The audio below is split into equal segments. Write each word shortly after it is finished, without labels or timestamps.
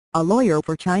A lawyer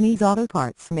for Chinese auto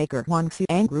parts maker Huang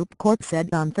Group Corp said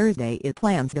on Thursday it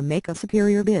plans to make a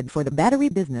superior bid for the battery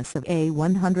business of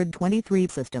A123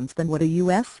 systems than what a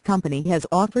U.S. company has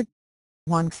offered.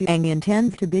 Huang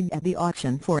intends to bid at the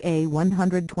auction for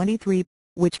A123,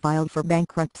 which filed for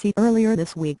bankruptcy earlier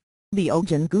this week, the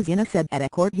Ojin Guzina said at a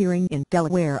court hearing in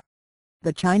Delaware.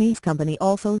 The Chinese company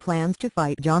also plans to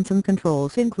fight Johnson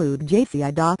Controls include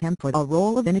JCI.com for a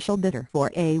role of initial bidder for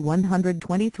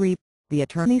A123, the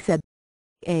attorney said.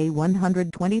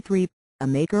 A123, a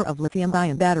maker of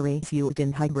lithium-ion batteries used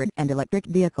in hybrid and electric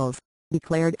vehicles,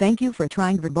 declared "Thank you for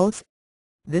trying verbose.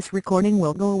 This recording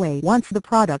will go away once the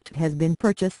product has been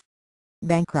purchased."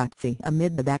 Bankruptcy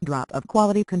amid the backdrop of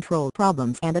quality control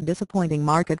problems and a disappointing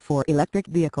market for electric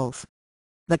vehicles.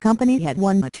 The company had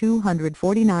won a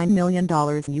 $249 million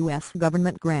U.S.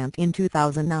 government grant in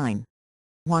 2009.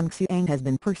 Huang has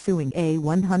been pursuing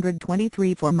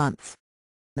A123 for months.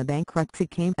 The bankruptcy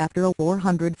came after a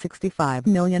 $465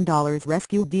 million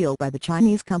rescue deal by the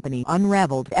Chinese company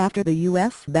unraveled after the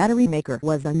U.S. battery maker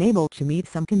was unable to meet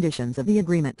some conditions of the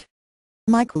agreement.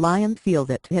 Mike Lyon feels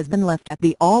it has been left at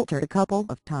the altar a couple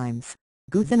of times,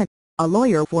 Guzina, a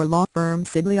lawyer for law firm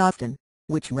Sidley Austin,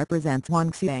 which represents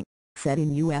Huang said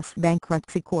in U.S.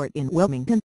 bankruptcy court in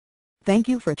Wilmington. "Thank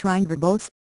you for trying verbose.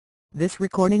 This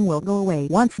recording will go away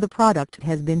once the product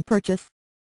has been purchased."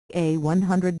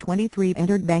 A123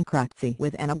 entered bankruptcy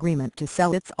with an agreement to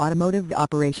sell its automotive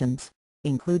operations,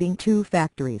 including 2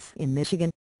 factories in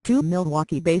Michigan, to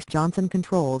Milwaukee-based Johnson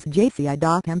Controls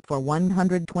JCI.com for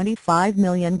 $125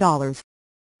 million.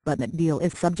 But that deal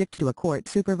is subject to a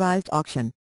court-supervised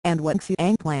auction, and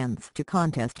Huang plans to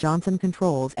contest Johnson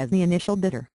Controls as the initial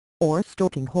bidder, or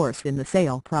stalking horse in the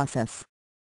sale process.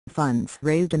 Funds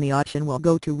raised in the auction will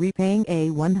go to repaying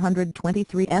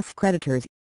A123's creditors.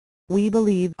 "We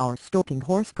believe our stalking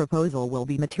horse proposal will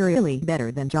be materially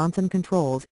better than Johnson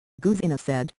Controls," Guzina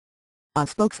said. A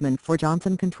spokesman for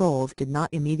Johnson Controls did not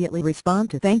immediately respond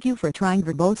to "Thank you for trying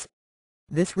verbose.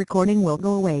 This recording will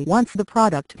go away once the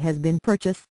product has been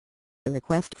purchased." A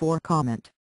request for comment.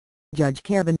 Judge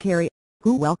Kevin Carey,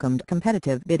 who welcomed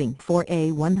competitive bidding for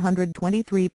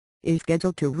A123, is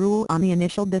scheduled to rule on the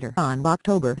initial bidder on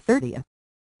October 30.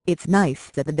 "It's nice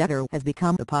that the debtor has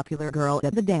become a popular girl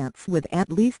at the dance with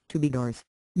at least 2 bidders,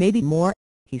 maybe more,"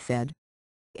 he said.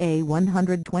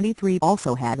 A123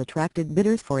 also has attracted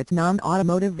bidders for its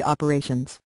non-automotive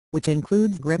operations, which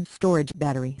includes grid storage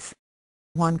batteries.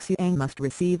 Huang must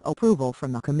receive approval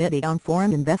from the Committee on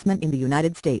Foreign Investment in the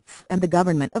United States and the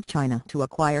Government of China to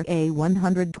acquire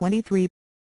A123.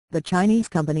 The Chinese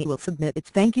company will submit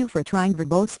its "Thank you for trying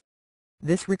verbose.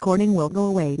 This recording will go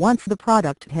away once the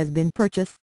product has been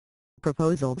purchased.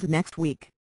 Proposals next week,"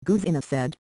 Guzina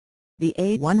said. The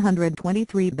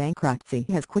A123 bankruptcy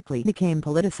has quickly become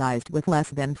politicized with less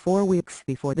than 4 weeks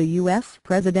before the U.S.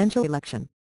 presidential election.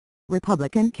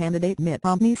 Republican candidate Mitt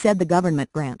Romney said the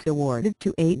government grant awarded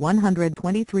to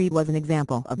A123 was an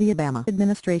example of the Obama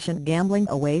administration gambling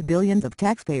away billions of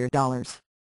taxpayer dollars.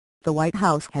 The White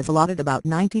House has allotted about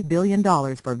 $90 billion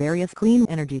for various clean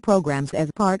energy programs as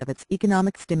part of its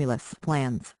economic stimulus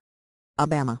plans.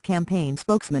 Obama campaign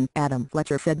spokesman Adam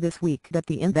Fletcher said this week that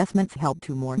the investments helped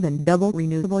to more than double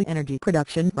renewable energy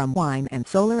production from wind and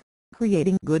solar,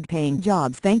 creating good-paying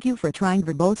jobs. "Thank you for trying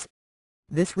verbose.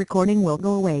 This recording will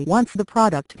go away once the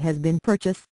product has been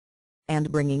purchased."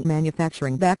 And bringing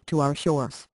manufacturing back to our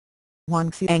shores.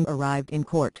 Huang arrived in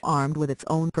court armed with its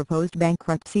own proposed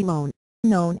bankruptcy loan,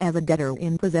 known as a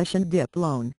debtor-in-possession DIP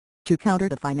loan, to counter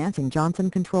the financing Johnson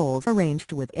Controls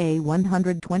arranged with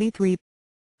A123.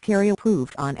 Carey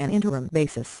approved on an interim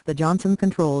basis the Johnson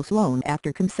Controls loan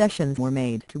after concessions were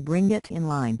made to bring it in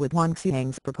line with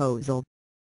Huang's proposal.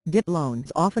 DIP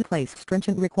loans often place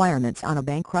stringent requirements on a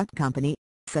bankrupt company,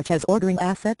 such as ordering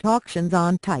asset auctions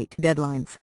on tight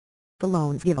deadlines. The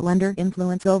loans give a lender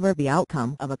influence over the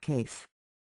outcome of a case.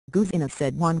 Guzina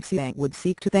said Huang would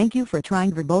seek to "Thank you for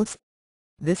trying verbose.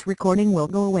 This recording will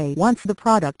go away once the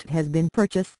product has been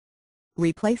purchased."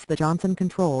 Replace the Johnson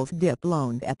Controls DIP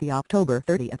loan at the October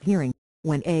 30 hearing,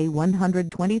 when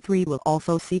A123 will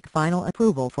also seek final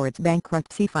approval for its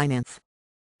bankruptcy finance.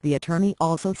 The attorney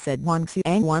also said Huang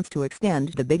wants to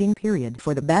extend the bidding period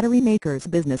for the battery maker's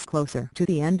business closer to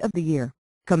the end of the year,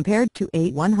 compared to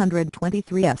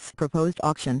A123's proposed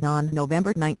auction on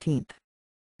November 19.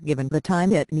 Given the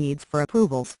time it needs for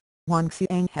approvals, Huang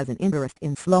has an interest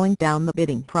in slowing down the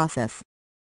bidding process.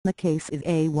 The case is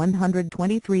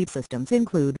A123 systems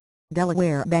include,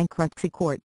 Delaware Bankruptcy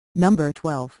Court, number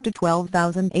 12 to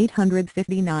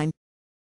 12859,